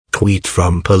tweet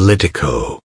from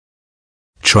Politico.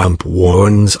 Trump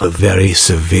warns of very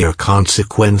severe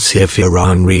consequence if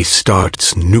Iran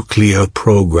restarts nuclear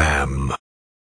program.